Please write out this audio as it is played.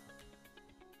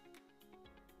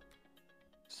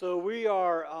So we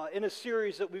are in a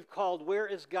series that we've called Where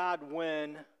is God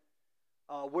When?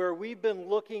 Where we've been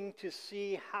looking to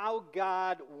see how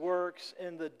God works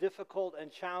in the difficult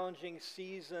and challenging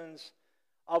seasons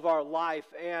of our life.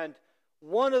 And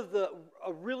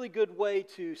a really good way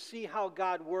to see how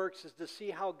God works is to see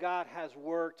how God has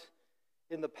worked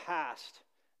in the past.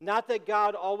 Not that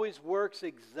God always works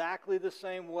exactly the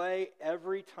same way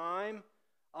every time,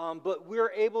 but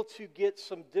we're able to get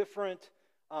some different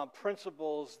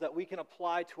principles that we can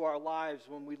apply to our lives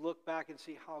when we look back and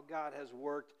see how God has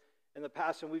worked in the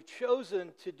past. And we've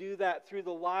chosen to do that through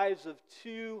the lives of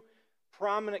two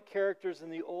prominent characters in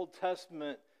the Old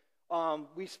Testament.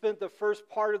 We spent the first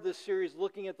part of this series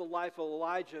looking at the life of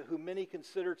Elijah, who many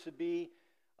consider to be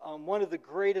one of the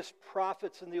greatest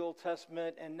prophets in the Old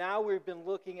Testament. And now we've been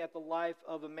looking at the life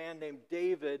of a man named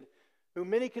David, who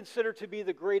many consider to be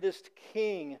the greatest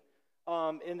king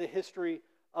in the history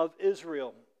of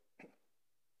Israel.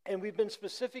 And we've been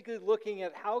specifically looking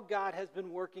at how God has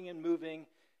been working and moving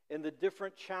in the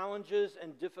different challenges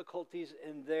and difficulties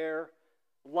in their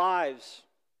lives.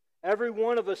 Every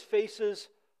one of us faces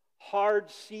hard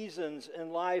seasons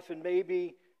in life, and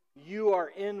maybe you are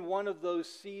in one of those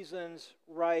seasons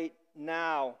right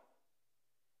now.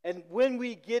 And when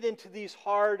we get into these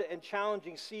hard and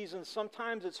challenging seasons,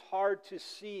 sometimes it's hard to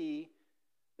see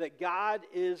that God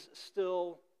is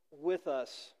still with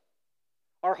us.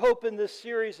 Our hope in this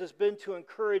series has been to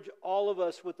encourage all of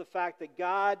us with the fact that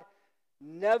God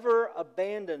never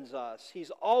abandons us. He's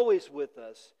always with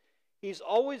us. He's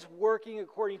always working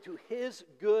according to His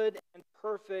good and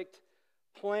perfect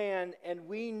plan. And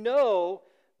we know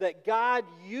that God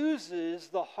uses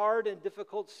the hard and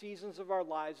difficult seasons of our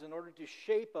lives in order to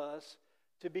shape us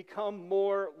to become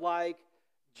more like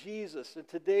Jesus. And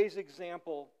today's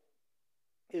example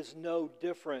is no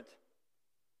different.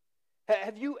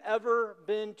 Have you ever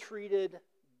been treated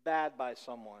bad by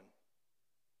someone?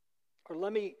 Or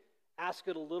let me ask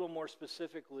it a little more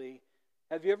specifically.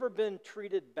 Have you ever been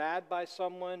treated bad by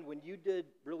someone when you did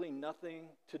really nothing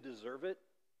to deserve it?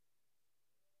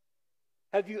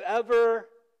 Have you ever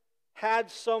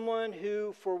had someone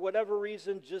who, for whatever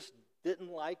reason, just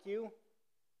didn't like you?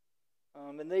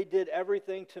 And they did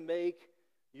everything to make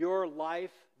your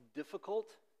life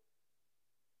difficult?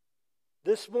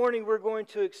 This morning we're going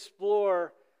to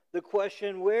explore the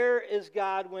question, where is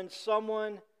God when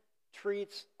someone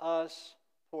treats us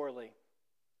poorly?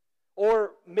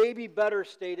 Or maybe better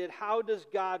stated, how does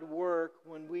God work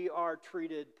when we are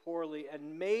treated poorly?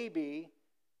 And maybe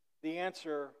the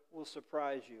answer will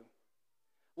surprise you.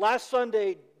 Last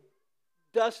Sunday,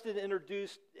 Dustin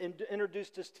introduced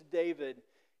us to David.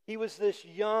 He was this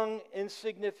young,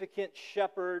 insignificant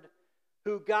shepherd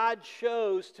who God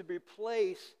chose to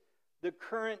replace the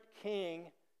current king,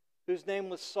 whose name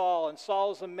was Saul. And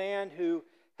Saul is a man who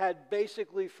had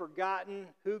basically forgotten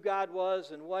who God was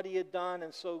and what he had done.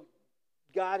 And so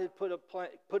God had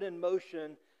put in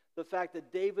motion the fact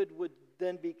that David would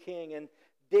then be king. And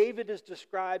David is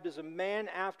described as a man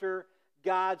after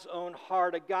God's own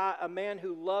heart, a man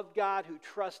who loved God, who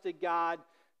trusted God,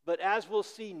 but as we'll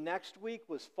see next week,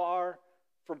 was far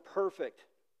from perfect.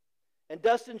 And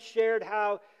Dustin shared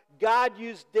how God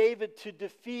used David to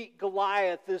defeat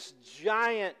Goliath, this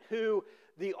giant who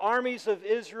the armies of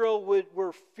Israel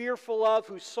were fearful of,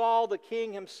 who Saul, the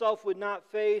king himself, would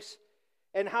not face,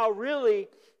 and how really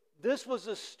this was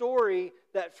a story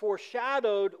that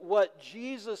foreshadowed what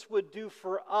Jesus would do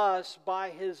for us by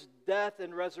His death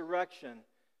and resurrection.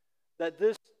 That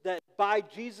by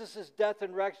Jesus' death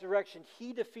and resurrection,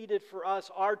 He defeated for us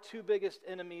our two biggest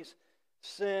enemies,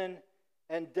 sin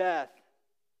and death.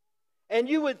 And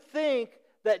you would think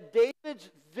that David's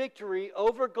victory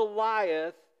over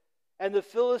Goliath and the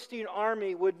Philistine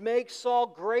army would make Saul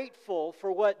grateful for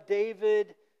what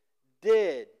David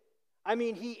did. I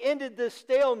mean, he ended this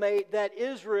stalemate that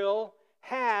Israel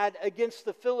had against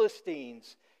the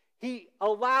Philistines. He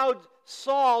allowed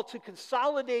Saul to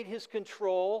consolidate his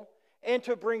control and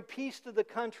to bring peace to the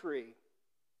country.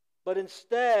 But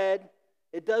instead,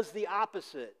 it does the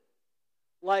opposite.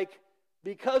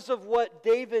 Because of what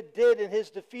David did in his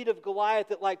defeat of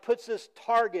Goliath, it puts this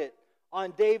target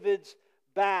on David's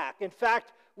back. In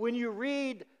fact, when you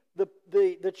read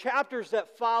the chapters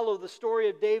that follow the story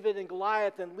of David and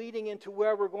Goliath and leading into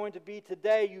where we're going to be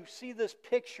today, you see this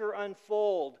picture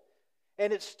unfold.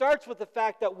 And it starts with the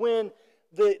fact that when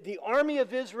the army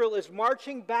of Israel is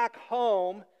marching back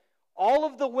home, all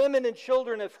of the women and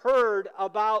children have heard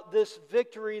about this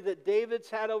victory that David's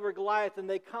had over Goliath, and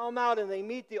they come out and they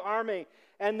meet the army,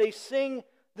 and they sing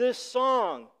this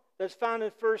song that's found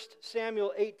in 1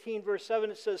 Samuel 18, verse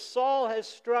 7. It says, Saul has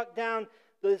struck down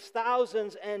the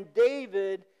thousands, and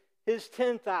David his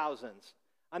 10,000s.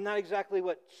 I'm not exactly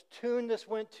what tune this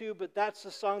went to, but that's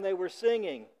the song they were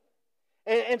singing.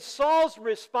 And Saul's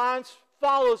response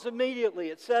follows immediately.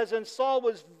 It says, and Saul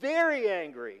was very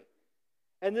angry,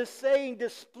 and this saying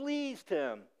displeased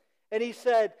him. And he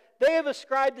said, they have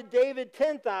ascribed to David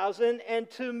 10,000, and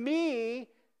to me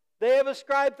they have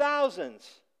ascribed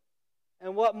thousands.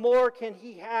 And what more can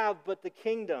he have but the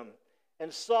kingdom?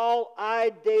 And Saul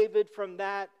eyed David from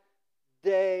that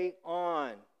day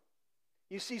on.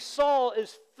 You see, Saul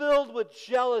is filled with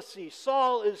jealousy.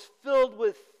 Saul is filled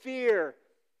with fear.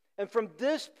 And from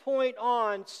this point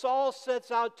on, Saul sets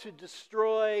out to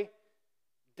destroy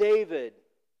David,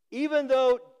 even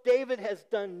though David has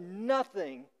done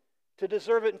nothing to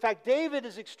deserve it. In fact, David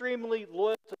is extremely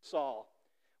loyal to Saul.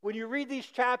 When you read these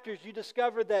chapters, you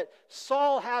discover that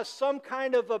Saul has some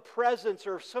kind of a presence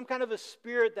or some kind of a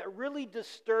spirit that really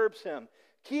disturbs him,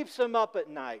 keeps him up at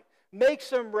night, makes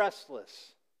him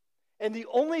restless. And the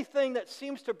only thing that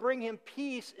seems to bring him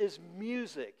peace is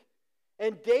music.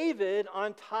 And David,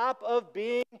 on top of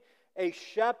being a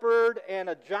shepherd and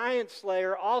a giant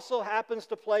slayer, also happens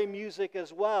to play music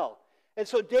as well. And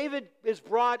so David is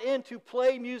brought in to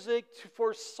play music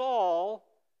for Saul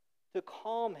to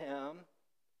calm him.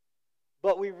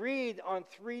 But we read on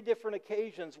 3 different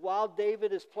occasions, while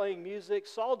David is playing music,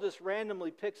 Saul just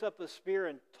randomly picks up a spear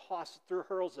and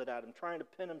hurls it at him, trying to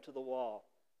pin him to the wall.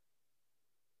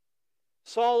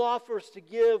 Saul offers to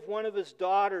give one of his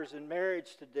daughters in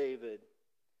marriage to David,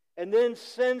 and then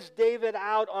sends David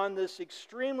out on this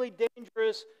extremely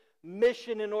dangerous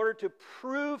mission in order to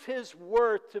prove his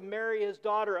worth to marry his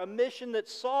daughter, a mission that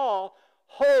Saul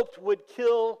hoped would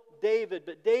kill David.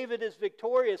 But David is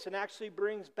victorious and actually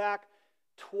brings back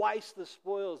twice the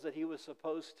spoils that he was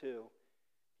supposed to.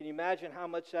 Can you imagine how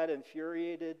much that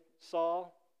infuriated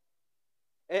Saul?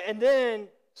 And then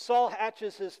Saul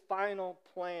hatches his final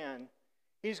plan.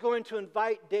 He's going to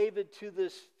invite David to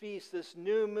this feast, this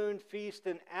new moon feast,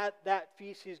 and at that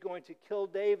feast he's going to kill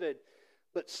David.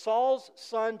 But Saul's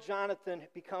son Jonathan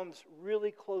becomes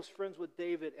really close friends with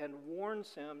David and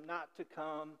warns him not to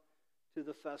come to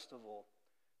the festival.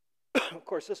 Of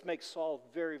course, this makes Saul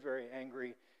very, very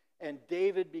angry. And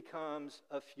David becomes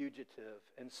a fugitive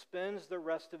and spends the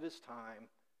rest of his time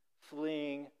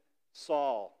fleeing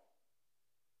Saul.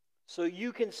 So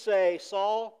you can say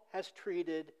Saul has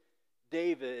treated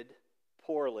David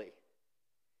poorly.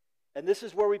 And this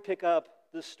is where we pick up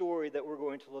the story that we're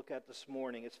going to look at this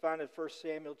morning. It's found in 1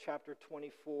 Samuel chapter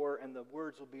 24, and the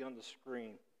words will be on the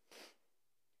screen.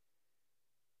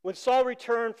 When Saul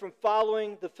returned from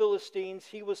following the Philistines,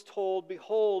 he was told,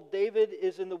 behold, David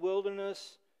is in the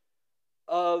wilderness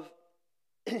of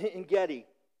En-gedi.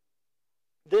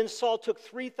 Then Saul took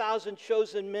 3,000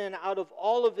 chosen men out of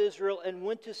all of Israel and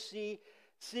went to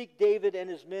seek David and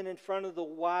his men in front of the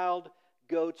wild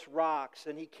goats' rocks.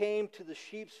 And he came to the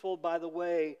sheep's fold by the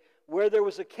way, where there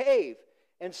was a cave.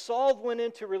 And Saul went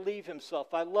in to relieve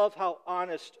himself. I love how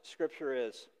honest Scripture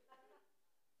is.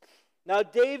 Now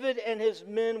David and his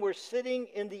men were sitting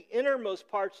in the innermost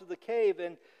parts of the cave,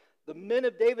 and the men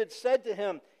of David said to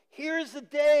him, here is the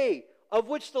day of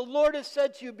which the Lord has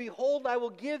said to you, behold, I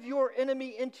will give your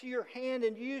enemy into your hand,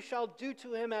 and you shall do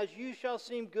to him as you shall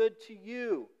seem good to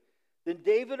you. Then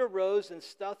David arose and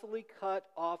stealthily cut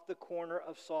off the corner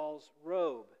of Saul's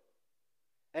robe.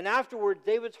 And afterward,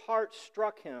 David's heart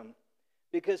struck him,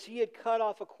 because he had cut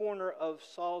off a corner of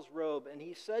Saul's robe. And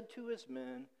he said to his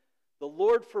men, the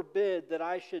Lord forbid that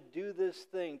I should do this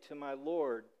thing to my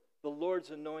Lord, the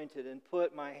Lord's anointed, and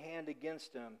put my hand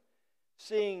against him,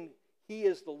 seeing he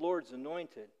is the Lord's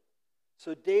anointed.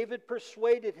 So David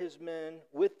persuaded his men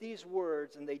with these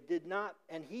words, and he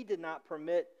did not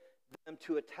permit them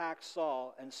to attack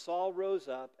Saul. And Saul rose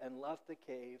up and left the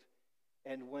cave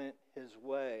and went his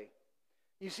way.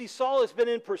 You see, Saul has been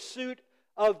in pursuit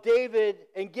of David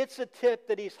and gets a tip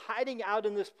that he's hiding out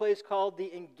in this place called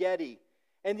the En-gedi.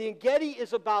 And the En-gedi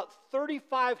is about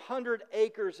 3,500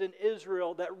 acres in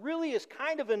Israel that really is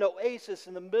kind of an oasis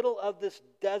in the middle of this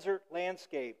desert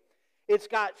landscape. It's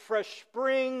got fresh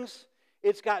springs,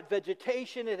 it's got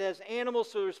vegetation, it has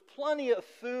animals, so there's plenty of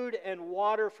food and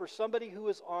water for somebody who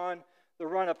is on the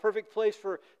run. A perfect place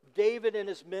for David and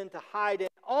his men to hide in.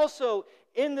 Also,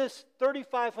 in this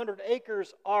 3,500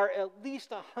 acres are at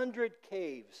least 100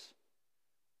 caves.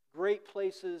 Great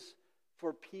places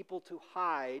for people to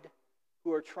hide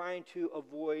who are trying to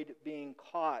avoid being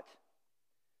caught.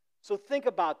 So think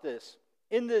about this.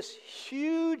 In this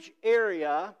huge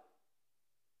area,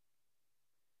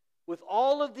 with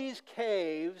all of these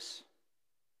caves,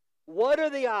 what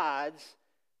are the odds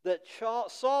that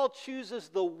Saul chooses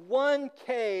the one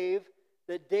cave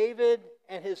that David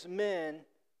and his men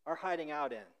are hiding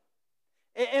out in.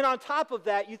 And on top of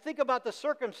that, you think about the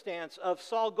circumstance of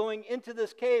Saul going into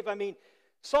this cave. I mean,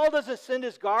 Saul doesn't send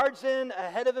his guards in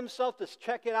ahead of himself to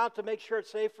check it out to make sure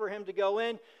it's safe for him to go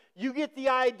in. You get the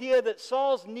idea that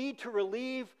Saul's need to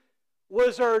relieve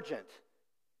was urgent.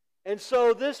 And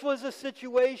so this was a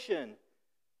situation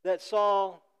that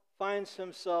Saul finds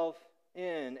himself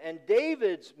in. And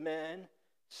David's men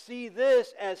see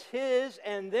this as his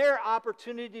and their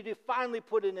opportunity to finally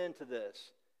put an end to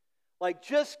this. Like,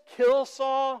 just kill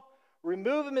Saul,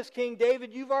 remove him as king.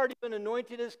 David, you've already been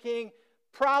anointed as king.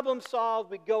 Problem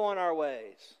solved, we go on our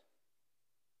ways.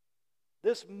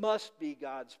 This must be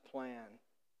God's plan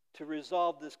to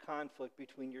resolve this conflict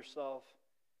between yourself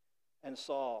and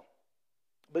Saul.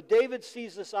 But David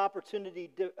sees this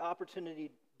opportunity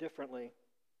differently.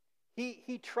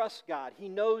 He trusts God. He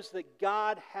knows that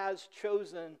God has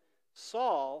chosen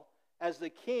Saul as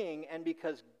the king, and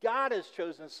because God has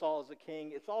chosen Saul as the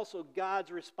king, it's also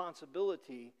God's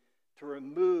responsibility to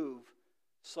remove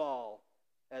Saul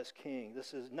as king.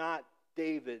 This is not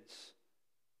David's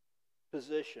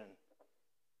position.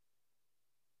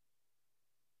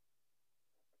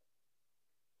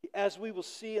 As we will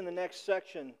see in the next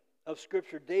section of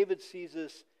Scripture, David sees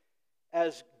this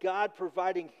as God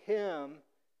providing him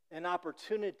an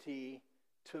opportunity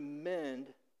to mend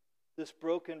this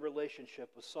broken relationship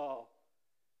with Saul.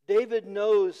 David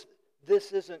knows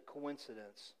this isn't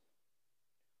coincidence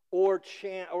or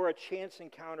a chance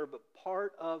encounter, but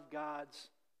part of God's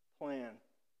plan.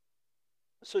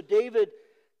 So David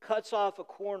cuts off a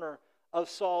corner of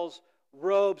Saul's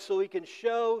robe so he can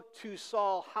show to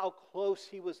Saul how close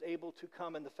he was able to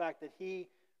come and the fact that he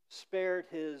spared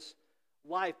his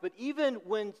life. But even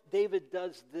when David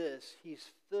does this, he's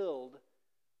filled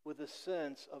with a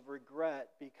sense of regret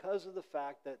because of the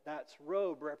fact that that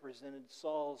robe represented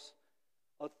Saul's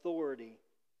authority.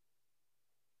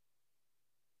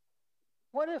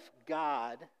 What if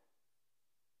God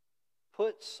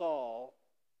put Saul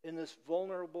in this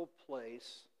vulnerable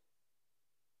place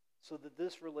so that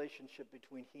this relationship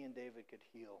between he and David could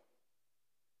heal?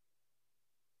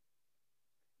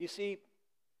 You see,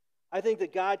 I think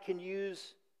that God can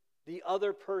use the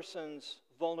other person's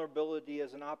vulnerability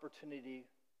as an opportunity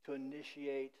to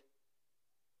initiate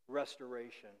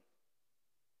restoration.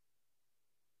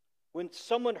 When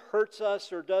someone hurts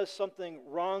us or does something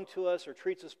wrong to us or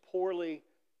treats us poorly,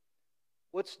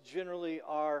 what's generally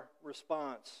our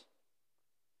response?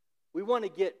 We want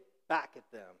to get back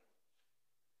at them.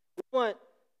 We want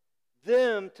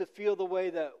them to feel the way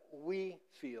that we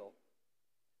feel.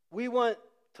 We want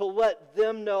to let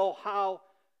them know how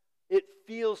it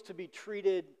feels to be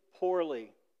treated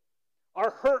poorly.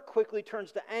 Our hurt quickly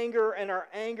turns to anger, and our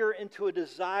anger into a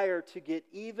desire to get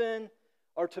even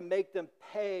or to make them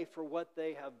pay for what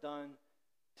they have done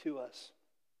to us.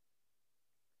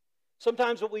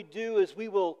 Sometimes what we do is we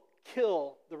will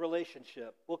kill the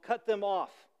relationship. We'll cut them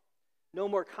off. No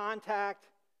more contact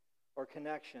or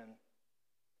connection.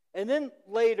 And then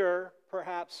later,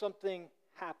 perhaps something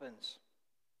happens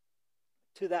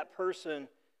to that person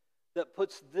that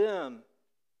puts them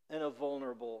in a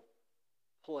vulnerable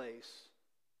place.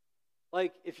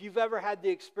 Like if you've ever had the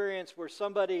experience where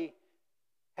somebody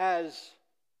has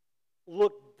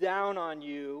looked down on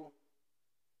you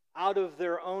out of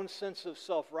their own sense of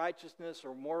self-righteousness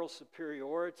or moral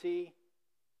superiority,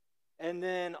 and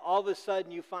then all of a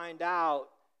sudden you find out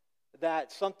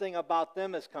that something about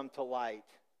them has come to light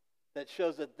that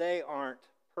shows that they aren't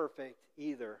perfect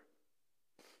either.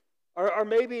 Or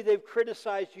maybe they've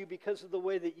criticized you because of the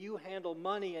way that you handle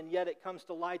money, and yet it comes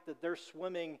to light that they're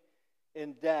swimming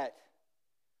in debt.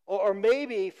 Or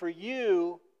maybe for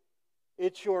you,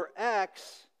 it's your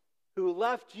ex who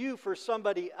left you for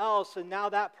somebody else, and now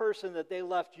that person that they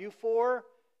left you for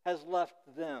has left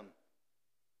them.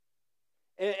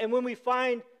 And when we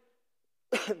find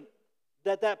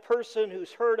that person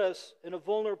who's hurt us in a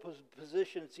vulnerable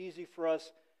position, it's easy for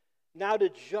us now to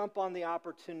jump on the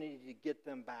opportunity to get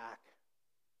them back.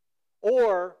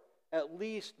 Or at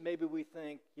least maybe we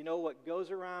think, you know, what goes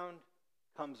around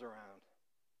comes around.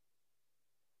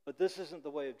 But this isn't the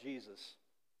way of Jesus.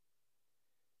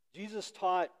 Jesus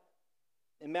taught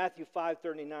in Matthew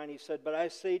 5:39, he said, "But I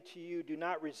say to you, do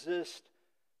not resist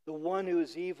the one who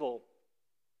is evil.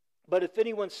 But if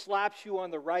anyone slaps you on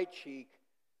the right cheek,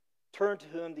 turn to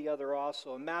him the other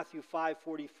also." In Matthew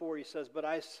 5:44, he says, "But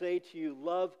I say to you,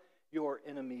 love your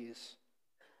enemies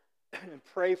and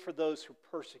pray for those who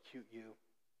persecute you."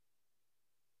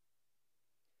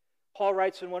 Paul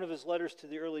writes in one of his letters to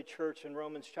the early church in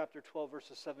Romans chapter 12,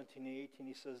 verses 17 and 18,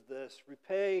 he says this,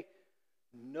 "Repay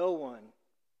no one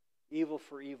evil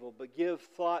for evil, but give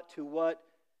thought to what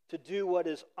to do what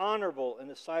is honorable in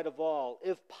the sight of all.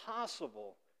 If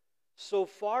possible, so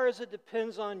far as it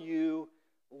depends on you,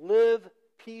 live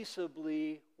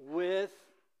peaceably with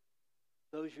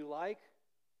those you like,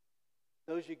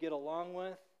 those you get along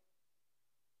with,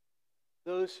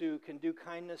 those who can do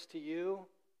kindness to you.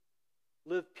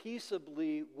 Live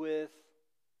peaceably with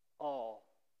all.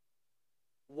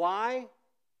 Why?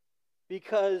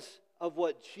 Because of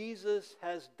what Jesus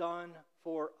has done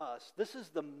for us. This is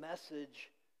the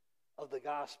message of the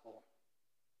gospel.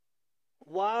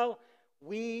 While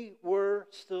we were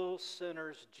still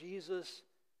sinners, Jesus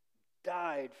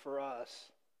died for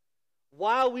us.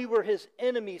 While we were his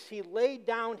enemies, he laid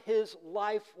down his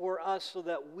life for us so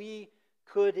that we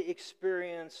could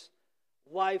experience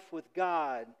life with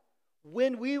God.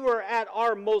 When we were at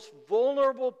our most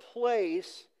vulnerable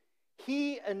place,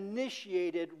 he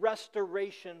initiated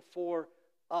restoration for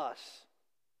us.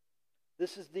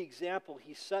 This is the example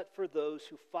he set for those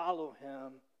who follow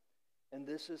him, and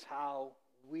this is how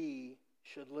we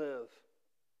should live.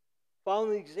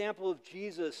 Following the example of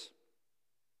Jesus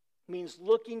means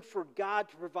looking for God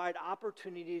to provide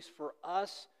opportunities for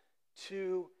us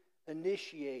to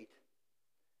initiate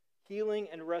healing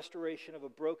and restoration of a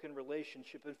broken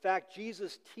relationship. In fact,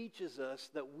 Jesus teaches us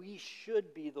that we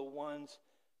should be the ones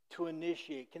to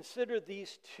initiate. Consider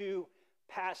these two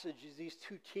passages, these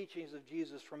two teachings of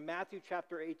Jesus. From Matthew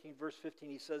chapter 18, verse 15,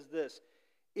 he says this: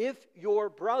 if your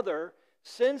brother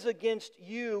sins against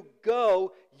you,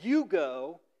 go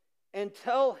and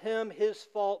tell him his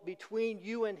fault between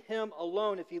you and him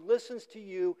alone. If he listens to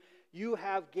you, you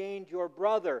have gained your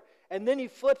brother. And then he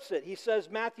flips it. He says,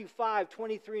 Matthew 5,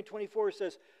 23 and 24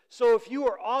 says, so if you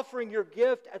are offering your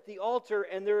gift at the altar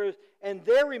and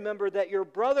there remember that your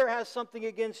brother has something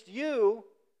against you,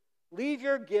 leave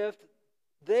your gift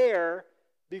there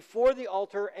before the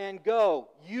altar and go.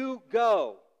 You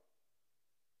go.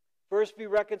 First be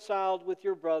reconciled with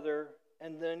your brother,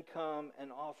 and then come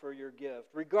and offer your gift.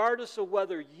 Regardless of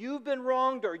whether you've been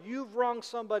wronged or you've wronged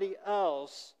somebody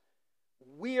else,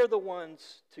 we are the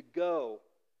ones to go.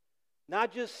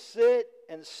 Not just sit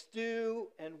and stew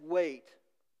and wait.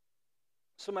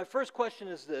 So my first question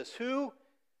is this: who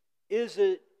is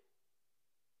it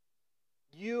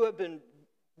you have been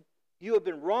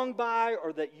wronged by,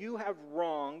 or that you have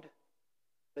wronged,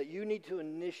 that you need to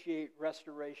initiate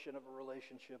restoration of a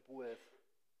relationship with?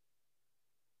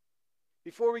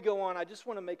 Before we go on, I just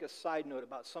want to make a side note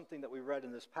about something that we read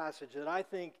in this passage that I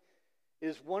think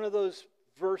is one of those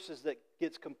verses that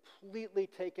gets completely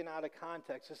taken out of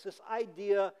context. It's this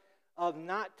idea of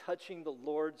not touching the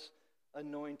Lord's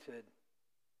anointed.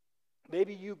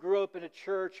 Maybe you grew up in a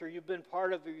church, or you've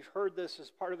heard this as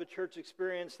part of a church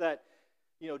experience, that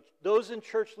those in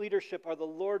church leadership are the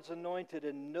Lord's anointed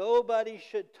and nobody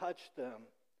should touch them.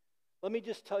 Let me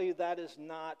just tell you, that is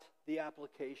not the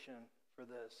application for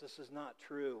this. This is not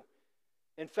true.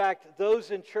 In fact,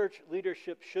 those in church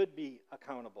leadership should be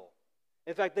accountable.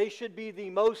 In fact, they should be the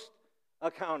most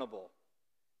accountable.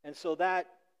 And so that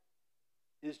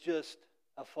is just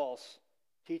a false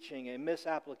teaching, a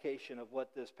misapplication of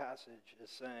what this passage is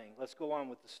saying. Let's go on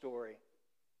with the story.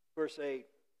 Verse 8.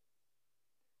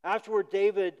 Afterward,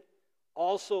 David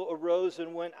also arose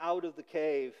and went out of the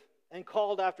cave and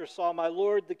called after Saul, my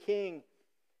lord the king.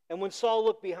 And when Saul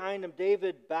looked behind him,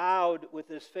 David bowed with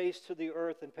his face to the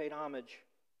earth and paid homage.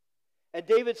 And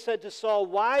David said to Saul,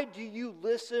 why do you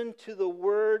listen to the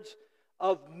words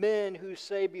of men who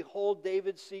say, behold,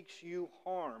 David seeks you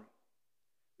harm?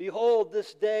 Behold,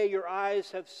 this day your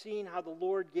eyes have seen how the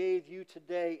Lord gave you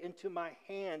today into my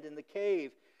hand in the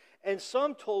cave. And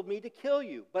some told me to kill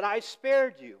you, but I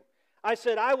spared you. I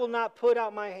said, I will not put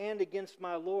out my hand against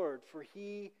my Lord, for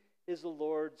he is the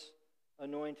Lord's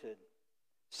anointed.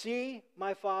 See,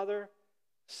 my father,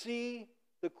 see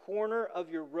the corner of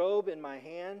your robe in my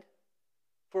hand.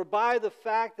 For by the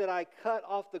fact that I cut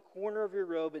off the corner of your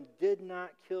robe and did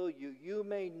not kill you, you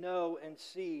may know and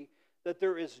see that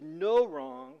there is no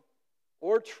wrong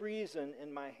or treason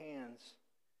in my hands.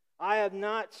 I have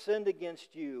not sinned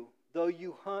against you, though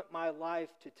you hunt my life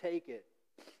to take it.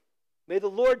 May the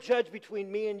Lord judge between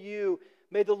me and you.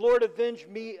 May the Lord avenge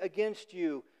me against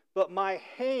you. But my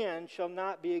hand shall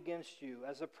not be against you.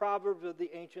 As the proverb of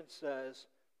the ancient says,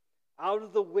 out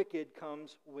of the wicked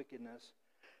comes wickedness.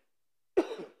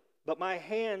 But my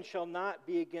hand shall not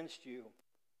be against you.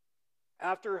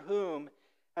 After whom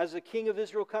has the king of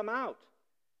Israel come out?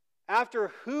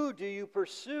 After who do you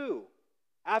pursue?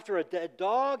 After a dead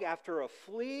dog? After a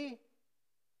flea?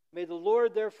 May the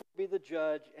Lord therefore be the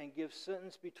judge and give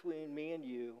sentence between me and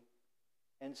you,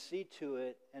 and see to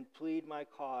it and plead my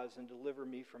cause and deliver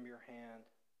me from your hand.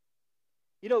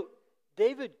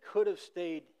 David could have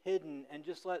stayed hidden and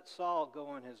just let Saul go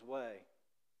on his way.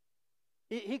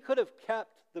 He could have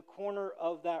kept the corner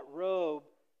of that robe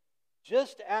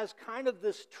just as kind of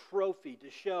this trophy to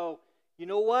show, you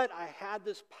know what, I had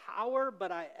this power,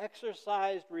 but I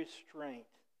exercised restraint.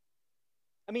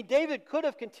 I mean, David could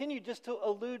have continued just to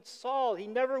elude Saul. He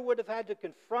never would have had to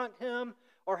confront him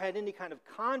or had any kind of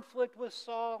conflict with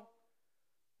Saul.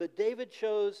 But David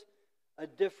chose a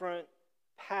different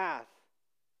path.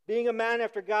 Being a man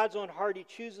after God's own heart, he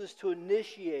chooses to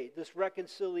initiate this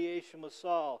reconciliation with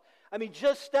Saul. I mean,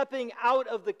 just stepping out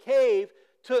of the cave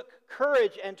took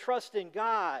courage and trust in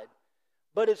God.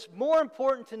 But it's more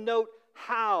important to note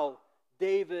how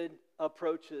David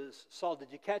approaches Saul.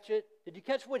 Did you catch it? Did you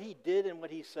catch what he did and what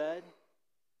he said?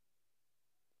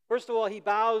 First of all, he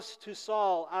bows to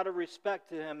Saul out of respect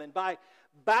to him. And by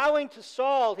bowing to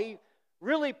Saul, he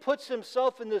really puts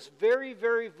himself in this very,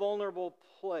 very vulnerable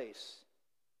place.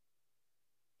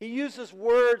 He uses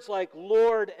words like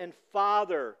Lord and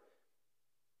Father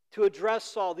to address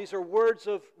Saul. These are words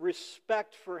of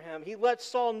respect for him. He lets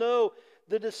Saul know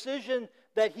the decision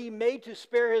that he made to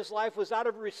spare his life was out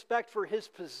of respect for his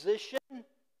position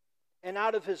and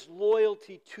out of his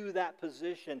loyalty to that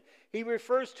position. He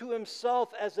refers to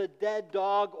himself as a dead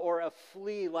dog or a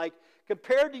flea. Like,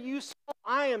 compared to you, Saul,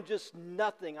 I am just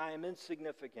nothing. I am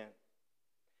insignificant.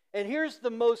 And here's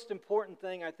the most important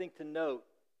thing I think to note.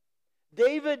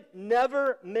 David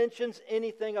never mentions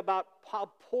anything about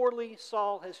how poorly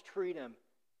Saul has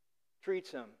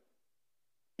treats him.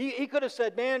 He could have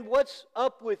said, man, what's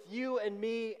up with you and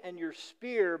me and your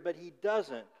spear? But he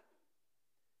doesn't.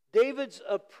 David's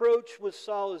approach with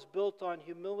Saul is built on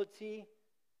humility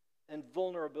and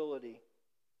vulnerability.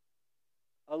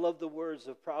 I love the words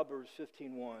of Proverbs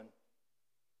 15:1.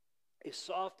 A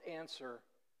soft answer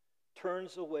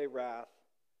turns away wrath,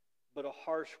 but a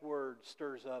harsh word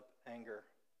stirs up anger.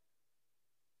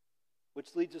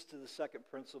 Which leads us to the second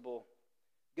principle.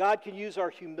 God can use our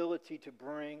humility to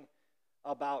bring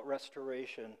about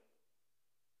restoration.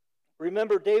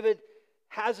 Remember, David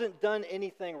hasn't done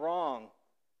anything wrong.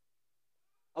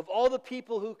 Of all the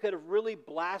people who could have really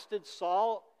blasted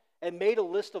Saul and made a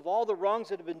list of all the wrongs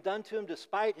that have been done to him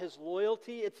despite his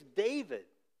loyalty, it's David.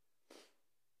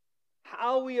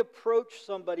 How we approach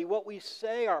somebody, what we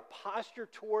say, our posture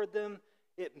toward them,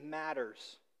 it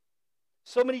matters.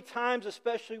 So many times,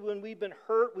 especially when we've been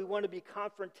hurt, we want to be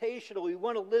confrontational. We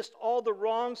want to list all the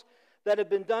wrongs that have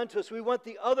been done to us. We want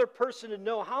the other person to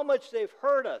know how much they've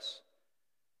hurt us,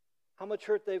 how much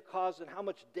hurt they've caused, and how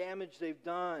much damage they've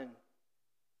done.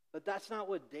 But that's not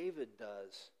what David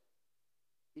does.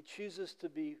 He chooses to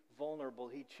be vulnerable.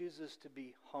 He chooses to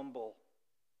be humble.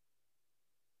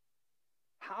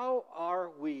 How are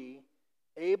we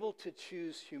able to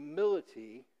choose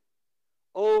humility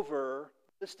over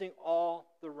listing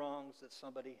all the wrongs that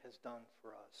somebody has done for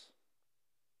us?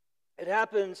 It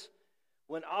happens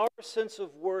when our sense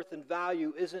of worth and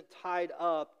value isn't tied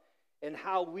up in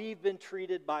how we've been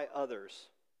treated by others.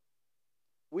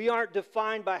 We aren't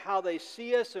defined by how they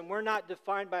see us, and we're not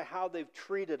defined by how they've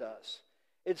treated us.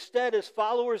 Instead, as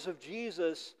followers of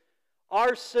Jesus,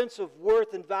 our sense of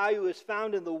worth and value is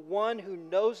found in the one who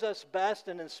knows us best,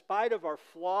 and in spite of our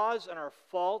flaws and our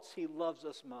faults, he loves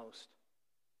us most.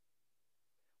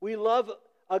 We love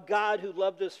a God who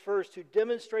loved us first, who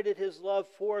demonstrated his love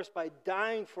for us by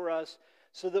dying for us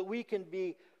so that we can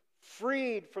be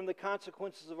freed from the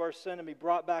consequences of our sin and be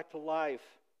brought back to life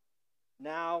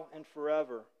now and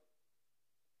forever.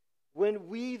 When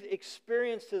we've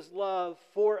experienced his love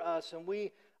for us and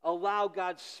we allow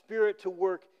God's Spirit to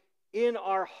work in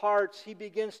our hearts, he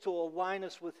begins to align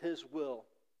us with his will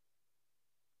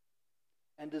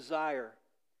and desire.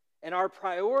 And our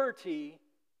priority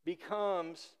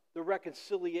becomes the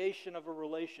reconciliation of a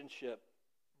relationship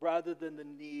rather than the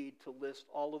need to list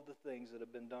all of the things that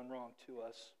have been done wrong to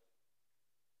us.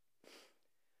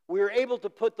 We are able to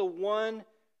put the one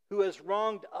who has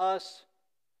wronged us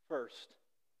first,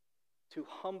 to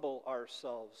humble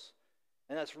ourselves.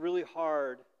 And that's really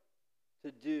hard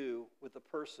to do with the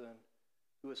person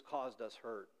who has caused us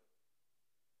hurt.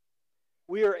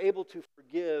 We are able to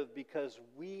forgive because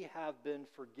we have been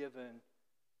forgiven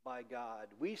by God.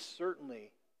 We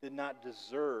certainly did not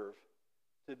deserve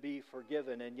to be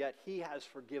forgiven, and yet he has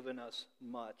forgiven us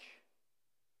much.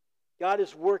 God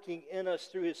is working in us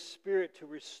through his Spirit to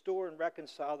restore and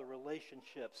reconcile the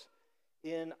relationships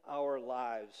in our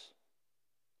lives.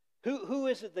 Who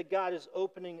is it that God is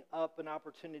opening up an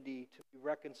opportunity to be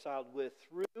reconciled with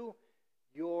through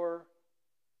your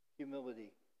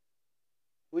humility?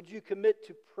 Would you commit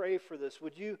to pray for this?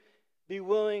 Would you be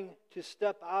willing to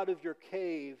step out of your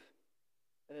cave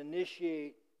and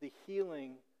initiate the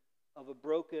healing of a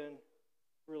broken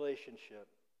relationship.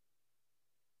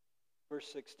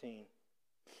 Verse 16.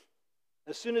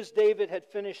 As soon as David had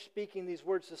finished speaking these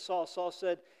words to Saul, Saul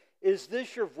said, "Is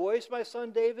this your voice, my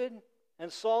son David?"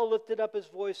 And Saul lifted up his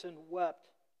voice and wept.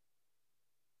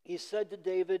 He said to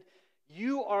David,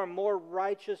 "You are more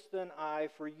righteous than I,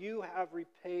 for you have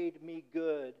repaid me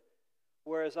good,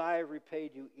 whereas I have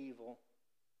repaid you evil.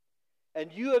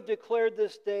 And you have declared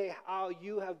this day how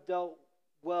you have dealt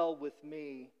well with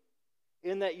me,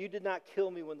 in that you did not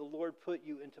kill me when the Lord put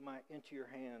you into your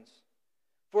hands.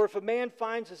 For if a man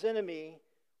finds his enemy,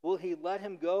 will he let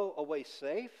him go away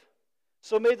safe?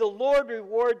 So may the Lord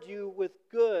reward you with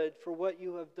good for what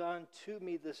you have done to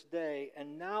me this day.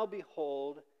 And now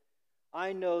behold,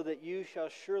 I know that you shall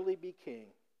surely be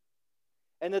king,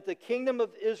 and that the kingdom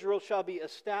of Israel shall be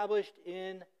established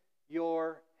in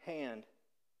your hand.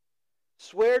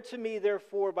 Swear to me,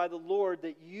 therefore, by the Lord,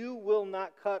 that you will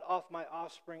not cut off my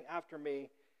offspring after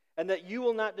me, and that you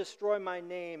will not destroy my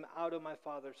name out of my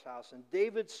father's house." And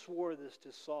David swore this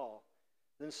to Saul.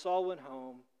 Then Saul went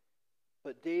home,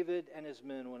 but David and his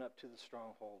men went up to the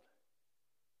stronghold.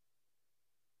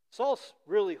 Saul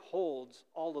really holds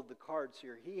all of the cards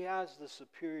here. He has the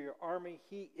superior army.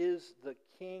 He is the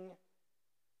king.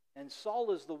 And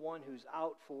Saul is the one who's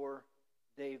out for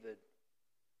David.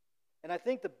 And I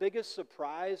think the biggest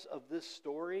surprise of this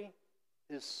story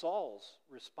is Saul's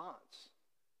response.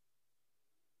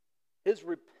 His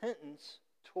repentance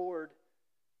toward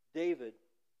David.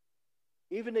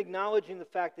 Even acknowledging the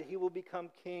fact that he will become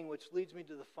king, which leads me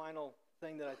to the final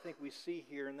thing that I think we see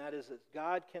here, and that is that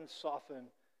God can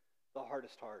soften the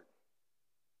hardest heart.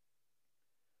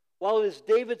 While it is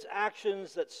David's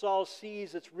actions that Saul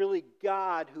sees, it's really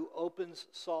God who opens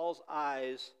Saul's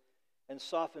eyes and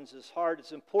softens his heart.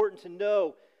 It's important to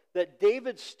know that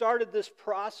David started this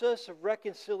process of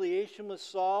reconciliation with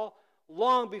Saul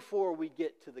long before we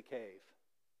get to the cave.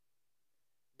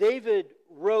 David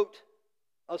wrote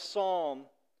a psalm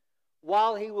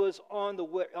while he was on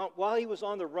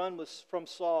the run from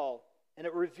Saul, and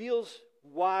it reveals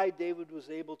why David was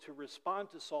able to respond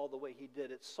to Saul the way he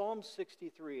did. It's Psalm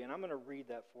 63, and I'm going to read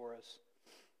that for us.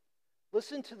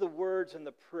 Listen to the words and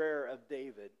the prayer of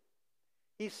David.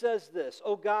 He says this,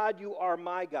 "O God, you are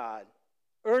my God.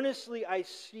 Earnestly I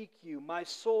seek you. My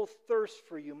soul thirsts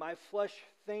for you. My flesh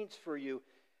faints for you,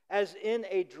 as in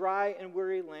a dry and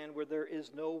weary land where there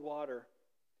is no water.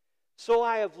 So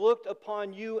I have looked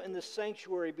upon you in the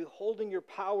sanctuary, beholding your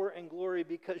power and glory,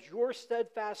 because your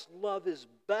steadfast love is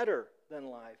better than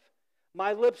life.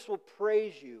 My lips will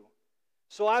praise you.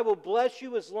 So I will bless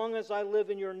you as long as I live.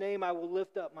 In your name I will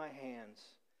lift up my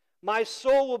hands. My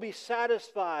soul will be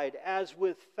satisfied as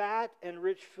with fat and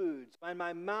rich foods, and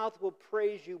my mouth will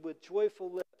praise you with joyful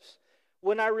lips.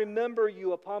 When I remember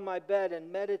you upon my bed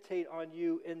and meditate on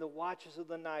you in the watches of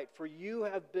the night, for you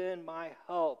have been my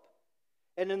help.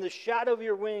 And in the shadow of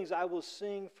your wings I will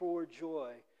sing for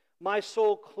joy. My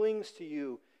soul clings to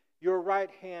you. Your right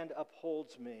hand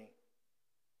upholds me.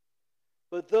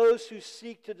 But those who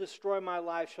seek to destroy my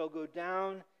life shall go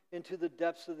down into the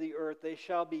depths of the earth. They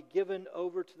shall be given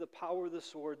over to the power of the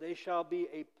sword. They shall be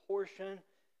a portion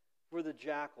for the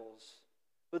jackals.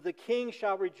 But the king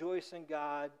shall rejoice in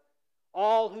God.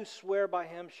 All who swear by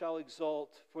him shall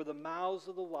exult, for the mouths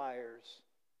of the liars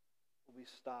will be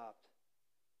stopped."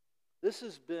 This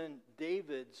has been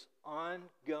David's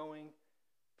ongoing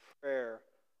prayer.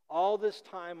 All this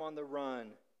time on the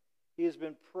run, he has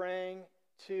been praying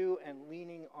to and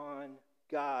leaning on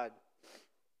God.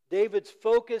 David's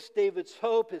focus, David's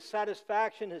hope, his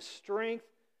satisfaction, his strength,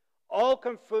 all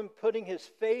come from putting his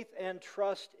faith and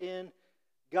trust in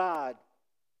God.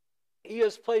 He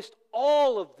has placed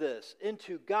all of this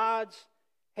into God's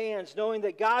hands, knowing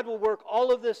that God will work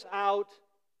all of this out,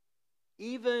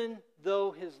 even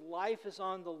though his life is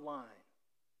on the line.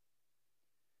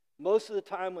 Most of the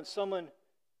time when someone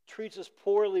treats us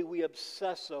poorly, we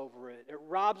obsess over it. It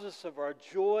robs us of our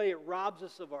joy. It robs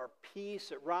us of our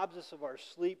peace. It robs us of our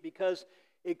sleep because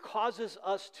it causes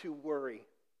us to worry.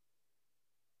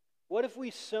 What if we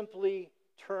simply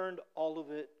turned all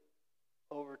of it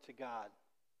over to God?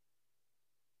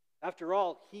 After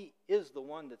all, he is the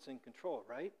one that's in control,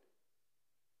 right?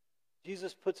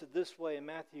 Jesus puts it this way in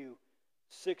Matthew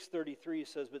 6:33. He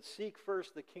says, "But seek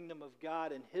first the kingdom of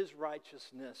God and his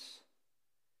righteousness,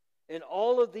 and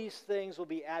all of these things will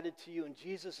be added to you." And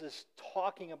Jesus is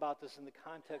talking about this in the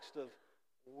context of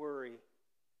worry.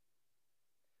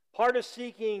 Part of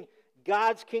seeking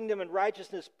God's kingdom and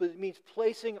righteousness means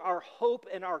placing our hope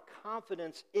and our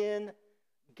confidence in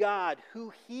God, who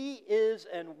he is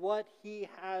and what he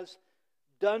has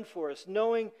done for us,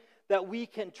 knowing that we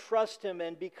can trust Him.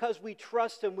 And because we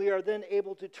trust Him, we are then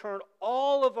able to turn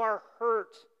all of our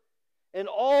hurt and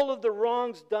all of the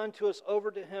wrongs done to us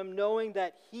over to Him, knowing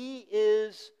that He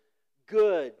is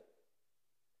good,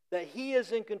 that He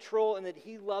is in control, and that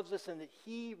He loves us, and that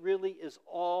He really is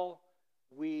all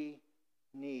we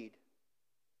need.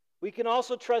 We can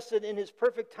also trust that in His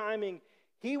perfect timing,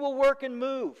 He will work and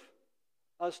move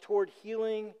us toward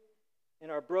healing in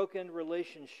our broken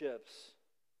relationships.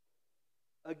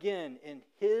 Again, in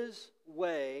His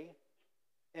way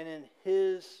and in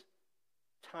His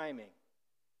timing.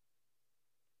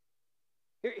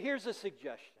 Here's a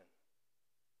suggestion.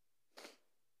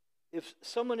 If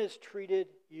someone has treated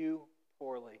you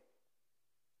poorly,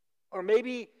 or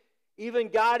maybe even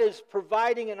God is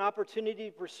providing an opportunity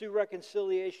to pursue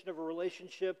reconciliation of a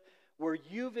relationship where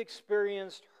you've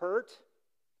experienced hurt,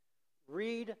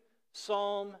 read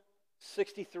Psalm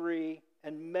 63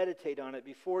 and meditate on it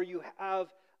before you have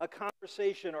a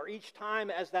conversation, or each time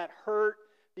as that hurt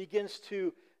begins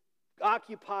to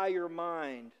occupy your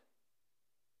mind.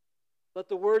 Let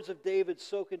the words of David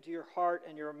soak into your heart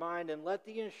and your mind, and let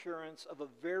the assurance of a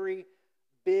very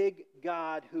big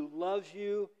God who loves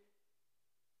you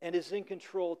and is in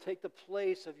control take the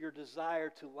place of your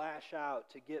desire to lash out,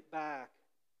 to get back,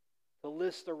 to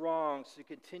list the wrongs, to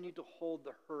continue to hold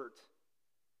the hurt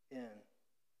in.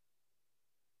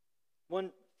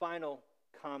 One final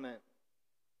comment.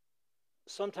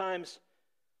 Sometimes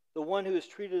the one who is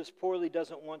treated us poorly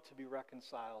doesn't want to be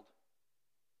reconciled.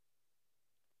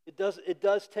 It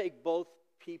does take both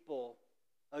people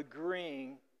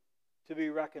agreeing to be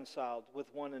reconciled with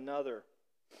one another.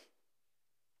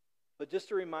 But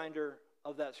just a reminder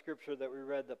of that scripture that we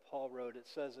read that Paul wrote. It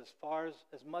says,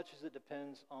 as much as it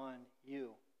depends on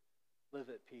you, live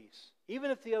at peace.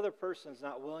 Even if the other person is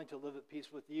not willing to live at peace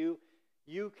with you,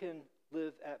 you can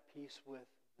live at peace with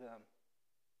them.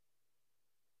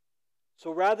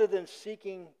 So rather than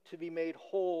seeking to be made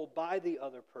whole by the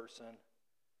other person,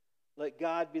 let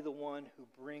God be the one who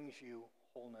brings you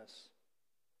wholeness.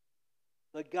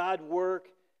 Let God work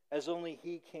as only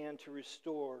He can to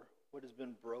restore what has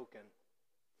been broken.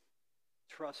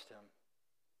 Trust Him,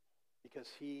 because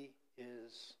He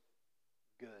is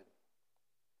good.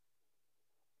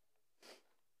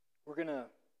 We're going to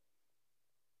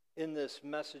end this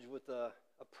message with a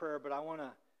prayer, but I want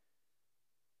to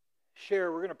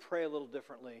share, we're going to pray a little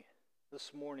differently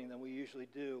this morning than we usually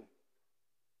do.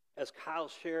 As Kyle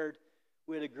shared,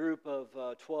 we had a group of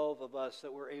 12 of us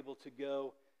that were able to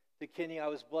go to Kenya. I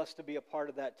was blessed to be a part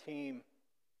of that team.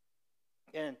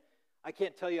 And I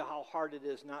can't tell you how hard it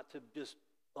is not to just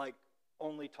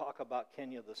only talk about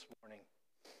Kenya this morning.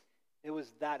 It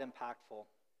was that impactful.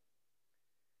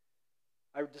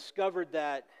 I discovered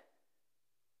that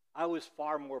I was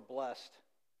far more blessed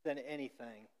than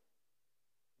anything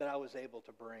that I was able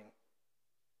to bring.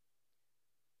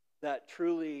 That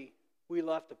truly we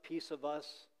left a piece of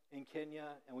us in Kenya,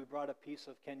 and we brought a piece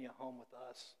of Kenya home with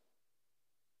us.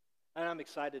 And I'm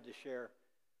excited to share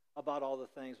about all the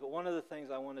things. But one of the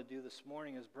things I want to do this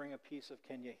morning is bring a piece of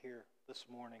Kenya here this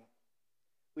morning.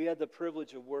 We had the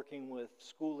privilege of working with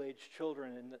school-aged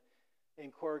children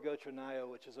in Korogocho,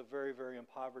 which is a very, very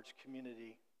impoverished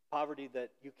community. Poverty that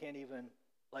you can't even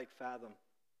fathom.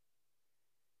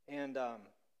 And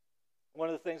one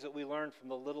of the things that we learned from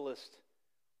the littlest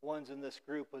ones in this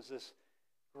group was this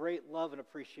great love and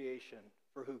appreciation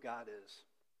for who God is.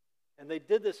 And they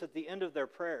did this at the end of their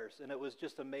prayers, and it was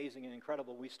just amazing and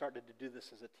incredible. We started to do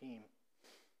this as a team.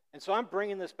 And so I'm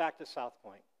bringing this back to South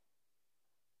Point.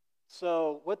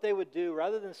 So what they would do,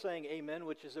 rather than saying amen,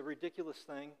 which is a ridiculous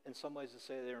thing in some ways to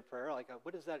say they're in prayer,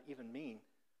 what does that even mean?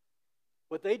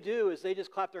 What they do is they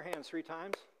just clap their hands 3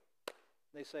 times.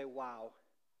 They say, wow.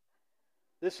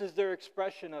 This is their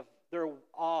expression of their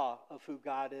awe of who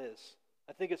God is.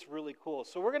 I think it's really cool.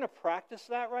 So we're going to practice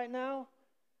that right now,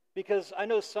 because I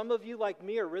know some of you, like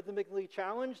me, are rhythmically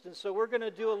challenged, and so we're going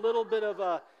to do a little bit of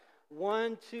a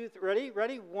 1, 2, 3.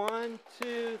 Ready? 1,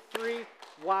 2, 3.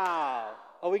 Wow.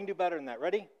 Oh, we can do better than that.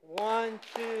 Ready? 1,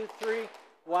 2, 3.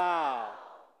 Wow.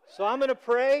 So I'm going to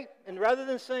pray, and rather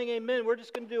than saying amen, we're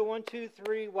just going to do a 1, 2,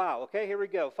 3. Wow. Okay, here we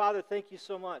go. Father, thank you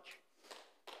so much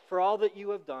for all that you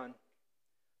have done.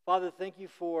 Father, thank you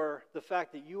for the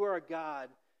fact that you are a God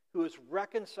who has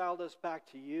reconciled us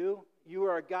back to you. You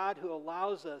are a God who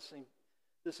allows us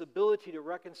this ability to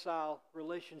reconcile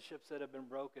relationships that have been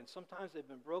broken. Sometimes they've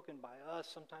been broken by us.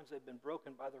 Sometimes they've been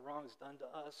broken by the wrongs done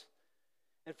to us.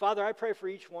 And Father, I pray for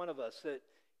each one of us that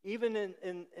even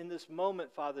in this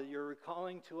moment, Father, you're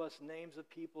recalling to us names of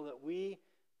people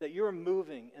that you're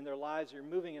moving in their lives, you're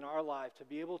moving in our life to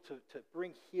be able to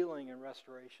bring healing and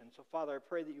restoration. So Father, I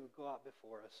pray that you would go out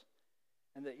before us.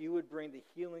 and that you would bring the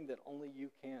healing that only you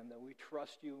can, that we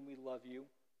trust you and we love you.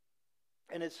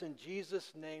 And it's in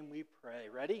Jesus' name we pray.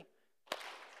 Ready?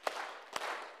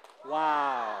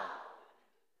 Wow.